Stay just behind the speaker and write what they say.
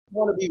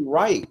want to be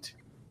right.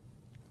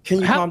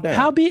 Can you calm down?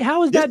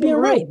 How is that being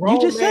right? You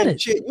just said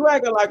it. Shit. You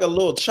acting like a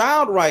little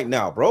child right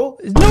now, bro.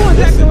 No one's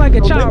acting like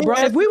a child, bro.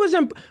 If we was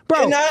in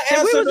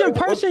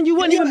person, you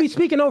wouldn't even be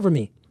speaking over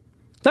me.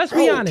 Let's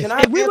be honest.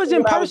 If we was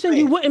in person,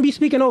 you wouldn't be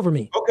speaking over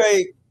me.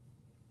 Okay.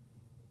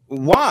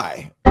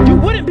 Why? You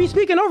wouldn't be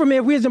speaking over me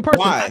if we was in person.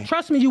 Why?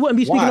 Trust me, you wouldn't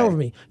be speaking over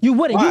me. You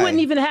wouldn't. Why? You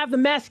wouldn't even have the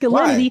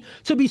masculinity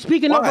to be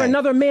speaking over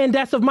another man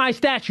that's of my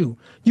stature.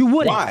 You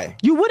wouldn't. Why?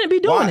 You wouldn't be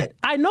doing it.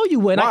 I know you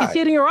wouldn't. I can see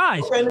it in your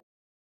eyes. Okay.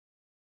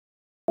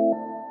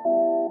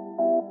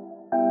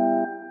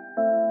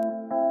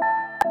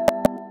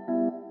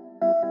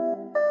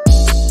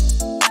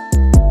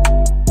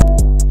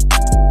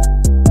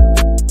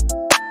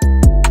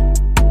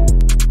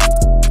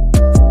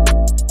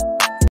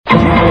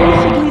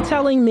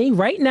 Telling me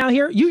right now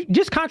here, you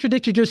just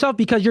contradicted yourself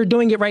because you're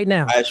doing it right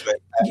now. I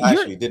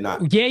actually did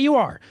not. Yeah, you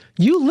are.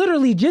 You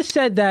literally just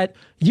said that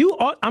you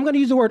ought, I'm going to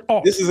use the word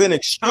ought. This is an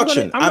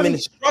instruction. I'm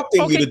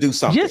instructing you to do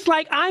something. Just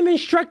like I'm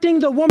instructing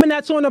the woman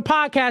that's on the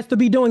podcast to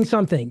be doing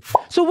something.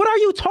 So what are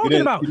you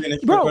talking about? You didn't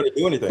instruct her to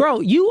do anything.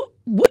 Bro,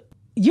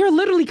 you're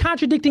literally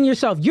contradicting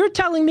yourself. You're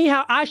telling me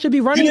how I should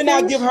be running things. You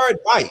did not give her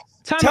advice.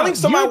 Telling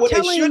somebody what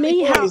they should be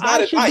doing is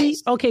not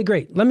advice. Okay,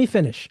 great. Let me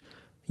finish.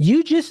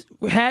 You just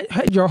had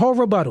your whole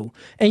rebuttal,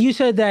 and you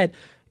said that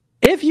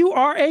if you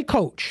are a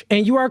coach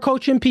and you are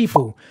coaching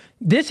people,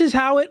 this is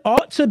how it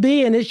ought to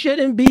be, and it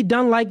shouldn't be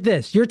done like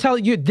this. You're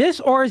telling you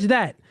this or is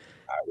that?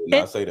 I would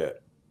not say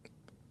that.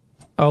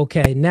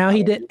 Okay, now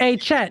he did. Hey,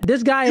 chat,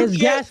 this guy is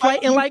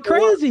gaslighting like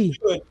crazy.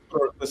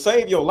 To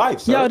save your life,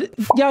 sir.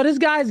 Yo, this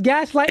guy is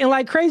gaslighting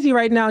like crazy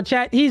right now,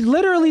 chat. He's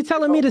literally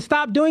telling me to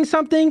stop doing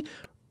something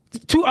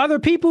to other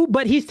people,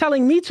 but he's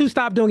telling me to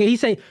stop doing it. He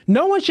say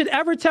no one should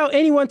ever tell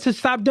anyone to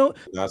stop doing.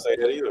 Not say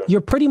that either. You're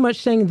pretty much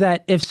saying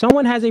that if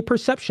someone has a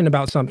perception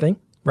about something,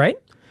 right,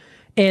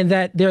 and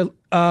that they're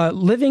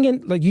living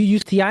in, like you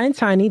use T.I. and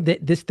Tiny,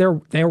 that this their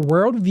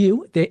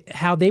worldview,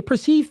 how they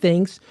perceive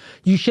things,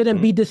 you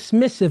shouldn't be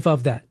dismissive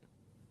of that.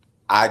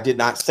 I did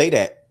not say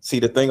that.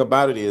 See, the thing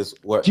about it is,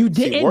 what you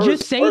didn't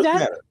just say that.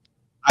 Matter.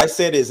 I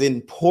said it's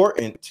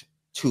important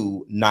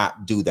to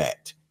not do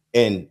that,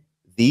 and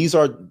these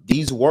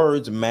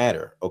words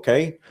matter,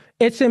 okay?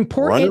 It's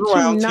important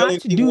to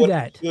not do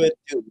that.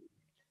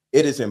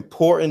 It is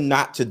important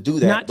not to do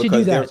that. Not to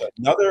do that.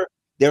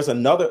 There's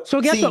another.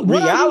 So guess what?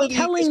 What are you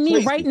telling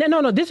me right now?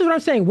 No, this is what I'm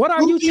saying. What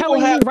are you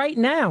telling me right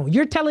now?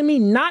 You're telling me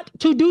not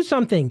to do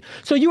something.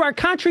 So you are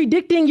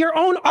contradicting your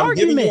own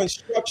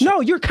argument.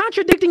 No, you're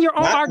contradicting your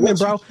own argument,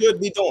 bro. You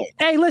should be doing.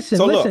 Hey, listen.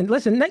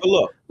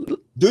 Look,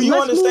 do you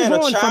understand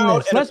a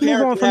child and a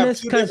parent have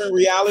two different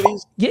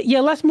realities? Yeah,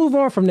 let's move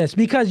on from this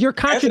because you're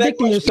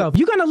contradicting yourself.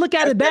 You're gonna look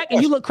at it back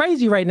and you look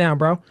crazy right now,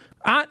 bro.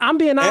 I'm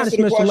being honest,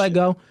 Mr.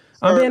 Lego.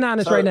 I'm being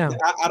honest right now.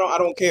 I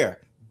don't care.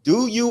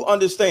 Do you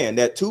understand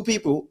that two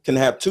people can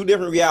have two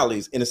different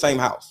realities in the same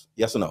house?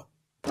 Yes or no?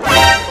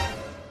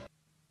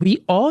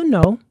 We all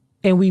know,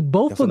 and we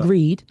both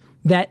agreed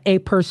that a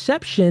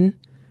perception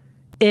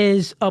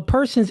is a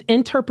person's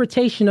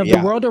interpretation of the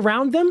world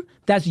around them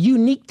that's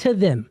unique to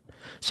them.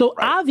 So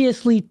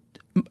obviously,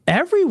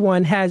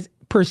 everyone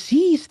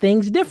perceives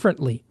things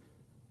differently.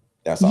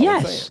 That's all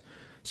I'm saying.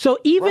 So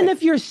even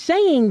if you're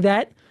saying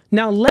that,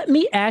 now let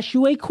me ask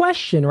you a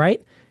question,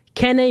 right?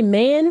 Can a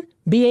man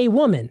be a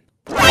woman?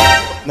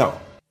 No.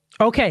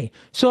 Okay,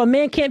 so a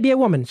man can't be a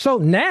woman. So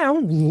now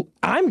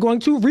I'm going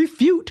to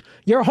refute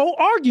your whole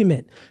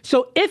argument.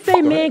 So if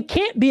a man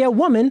can't be a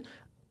woman,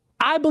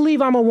 I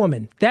believe I'm a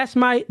woman.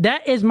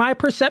 That is my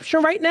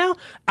perception right now.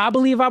 I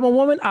believe I'm a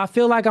woman. I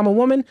feel like I'm a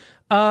woman.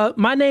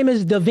 My name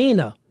is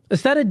Davina.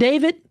 Instead of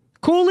David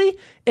Cooley,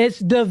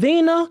 it's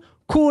Davina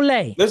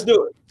Cooley. Let's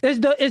do it. It's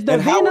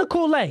Davina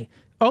Cooley.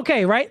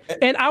 Okay, right?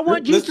 And I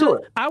want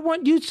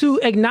you to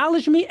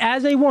acknowledge me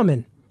as a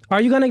woman.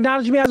 Are you going to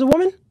acknowledge me as a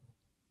woman?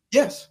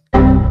 Yes.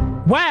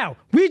 Wow.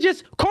 We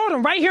just called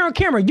him right here on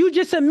camera. You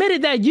just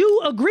admitted that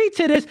you agreed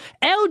to this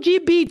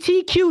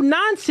LGBTQ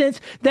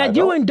nonsense that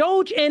you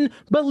indulge in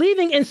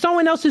believing in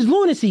someone else's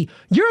lunacy.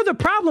 You're the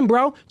problem,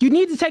 bro. You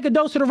need to take a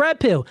dose of the red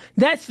pill.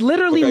 That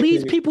literally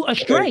leads people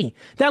astray.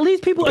 That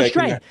leads people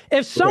astray.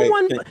 If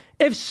someone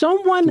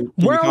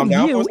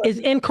worldview is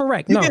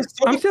incorrect. No,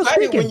 I'm still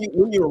speaking.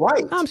 When you're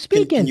right. I'm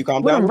speaking. Can you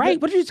calm down? I'm right.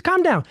 But you just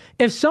calm down.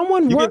 If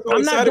someone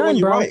I'm not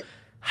done, bro. Right.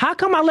 How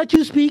come I let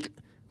you speak?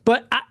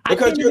 But I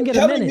can't even get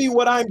a minute. Because you're telling me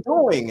what I'm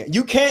doing.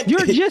 You can't. You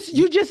just did it.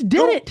 You just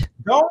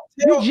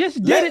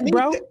did it,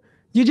 bro.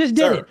 You just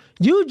did it.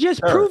 You just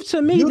proved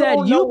to me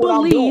that you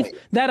believe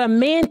that a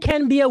man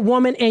can be a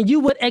woman and you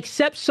would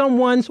accept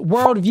someone's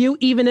worldview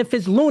even if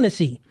it's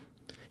lunacy.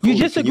 You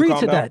just agreed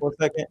to that. For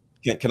a second?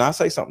 Can I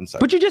say something, sir?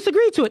 But you just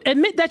agreed to it.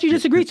 Admit that you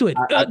just agreed to it.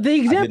 The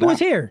example is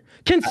here.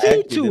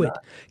 Concede to it.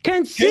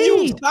 Concede. Can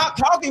you stop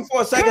talking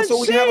for a second so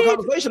we can have a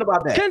conversation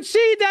about that?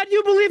 Concede that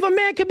you believe a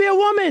man can be a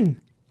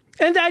woman.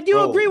 And that you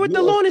agree with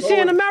the lunacy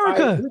in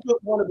America. You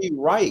just want to be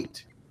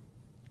right.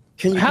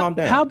 Can you calm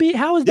down?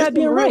 How is that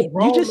being right?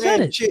 You just said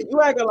it. Shit. You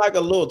acting like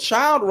a little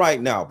child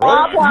right now,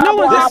 bro. No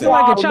one's acting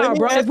like a child,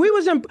 bro. If we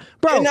was in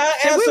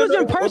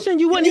person,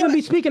 you wouldn't even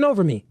be speaking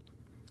over me.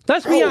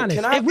 Let's be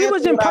honest. If we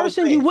was in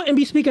person, you wouldn't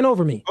be speaking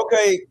over me.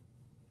 Okay.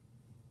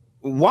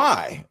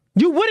 Why?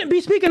 You wouldn't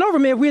be speaking over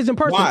me if we was in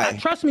person. Why?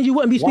 Trust me, you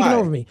wouldn't be speaking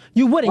over me.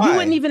 You wouldn't. Why? You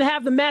wouldn't even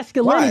have the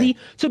masculinity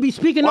to be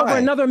speaking over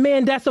another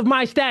man that's of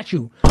my stature.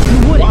 You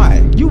wouldn't.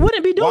 Why? You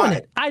wouldn't be doing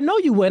it. I know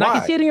you would. I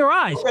can see it in your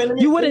eyes. Okay,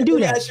 you wouldn't do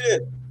that.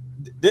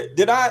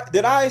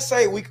 Did I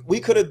say we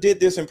could have did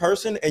this in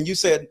person and you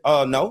said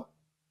no?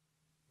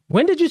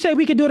 When did you say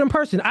we could do it in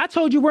person? I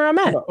told you where I'm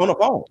at. On the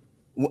phone.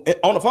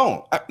 On the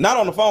phone. Not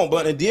on the phone,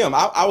 but in DM.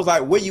 I was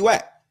like, where you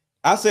at?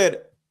 I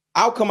said,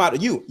 I'll come out to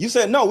you. You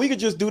said, no, we could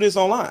just do this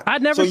online. I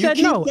never said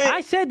no.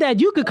 I said that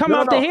you could come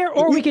out to here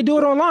or we could do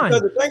it online.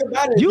 Because the thing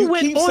about it, you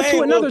went on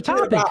to another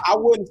topic. I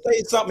wouldn't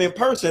say something in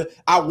person.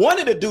 I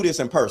wanted to do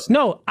this in person.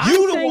 No,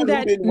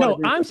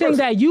 I'm saying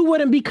that you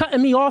wouldn't be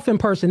cutting me off in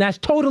person. That's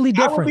totally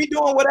different. I would be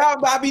doing what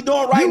I be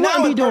doing right now.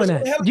 You wouldn't be doing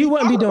that. You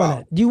wouldn't be doing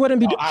that. You wouldn't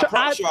be doing that. I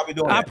promise you I'll be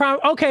doing that.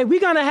 Okay, we're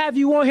going to have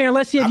you on here and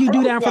let's see if you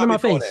do that in front of my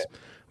face.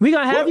 We're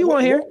going to have you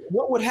on here.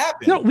 What would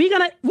happen? No,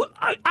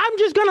 I'm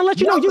just going to let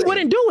you know you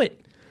wouldn't do it.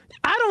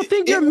 I don't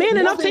think you're man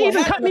enough to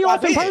even cut me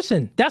off in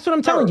person. That's what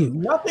I'm telling you.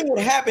 Nothing would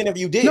happen if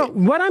you did. No,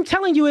 what I'm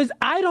telling you is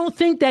I don't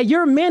think that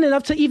you're man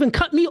enough to even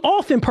cut me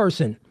off in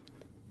person.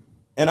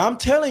 And I'm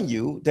telling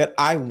you that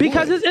I would.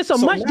 Because it's a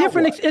much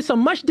different. It's a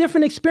much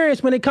different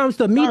experience when it comes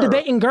to me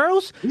debating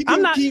girls.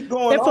 I'm not.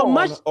 It's a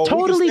much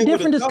totally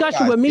different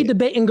discussion with me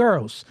debating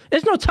girls.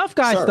 It's no tough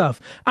guy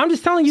stuff. I'm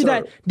just telling you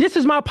that this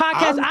is my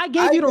podcast. I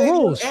gave you the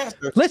rules.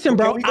 Listen,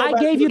 bro. I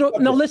gave you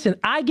the listen.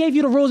 I gave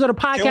you the rules of the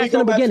podcast in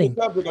the beginning.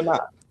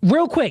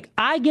 Real quick,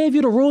 I gave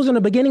you the rules in the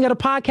beginning of the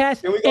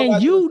podcast,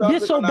 and you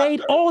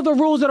disobeyed all the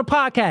rules of the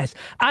podcast.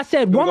 I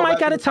said one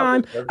mic at a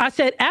time. I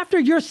said after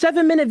your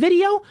 7-minute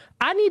video,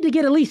 I need to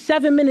get at least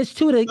 7 minutes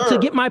too to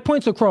get my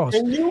points across.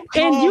 And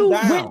you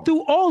went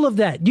through all of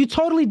that. You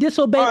totally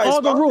disobeyed all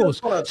the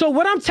rules. So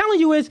what I'm telling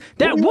you is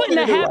that wouldn't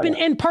have happened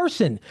in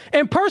person.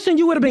 In person,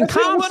 you would have been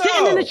calm,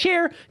 sitting in a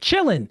chair,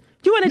 chilling.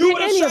 You wouldn't have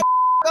did any of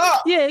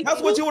up. Yeah,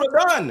 that's what you would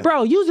have done,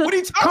 bro. What are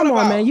you talking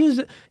about? Man.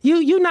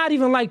 You not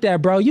even like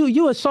that, bro.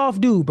 You a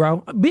soft dude,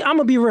 bro. I'm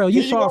gonna be real.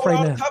 You soft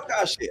right now. Tough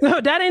guy shit.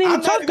 No, that ain't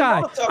even tough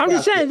guy. I'm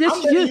just saying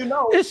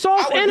it's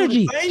soft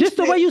energy. Just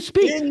the way you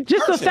speak.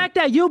 Just the fact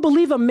that you'll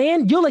believe a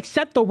man, you'll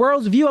accept the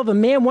world's view of a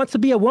man wants to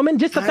be a woman.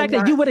 Just the fact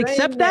that you would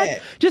accept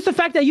that. Just the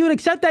fact that you would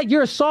accept that.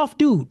 You're a soft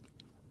dude.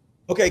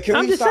 Okay,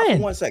 can we stop for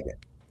 1 second?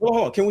 Hold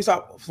on. Can we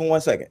stop for 1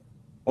 second?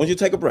 I want you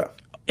to take a breath.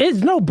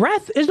 There's no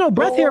breath. There's no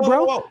breath here,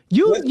 bro.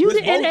 You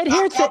didn't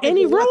adhere to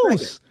any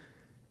rules.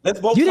 You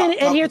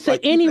didn't adhere to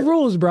any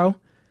rules, bro.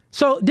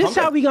 So this is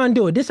how we gonna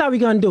do it. This is how we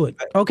gonna do it.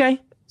 Okay.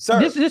 Sir,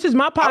 this is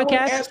my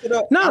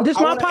podcast. No, this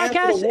is my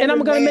podcast, and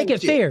I'm gonna make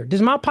it fair. This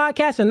is my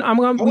podcast, and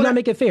we're gonna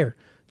make it fair.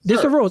 This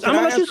is the rules. I'm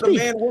gonna let you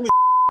speak.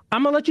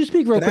 I'm gonna let you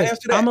speak real quick.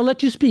 I'm gonna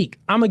let you speak.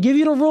 I'm gonna give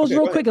you the rules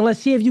real quick, and let's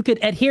see if you could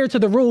adhere to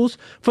the rules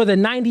for the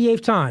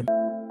 98th time.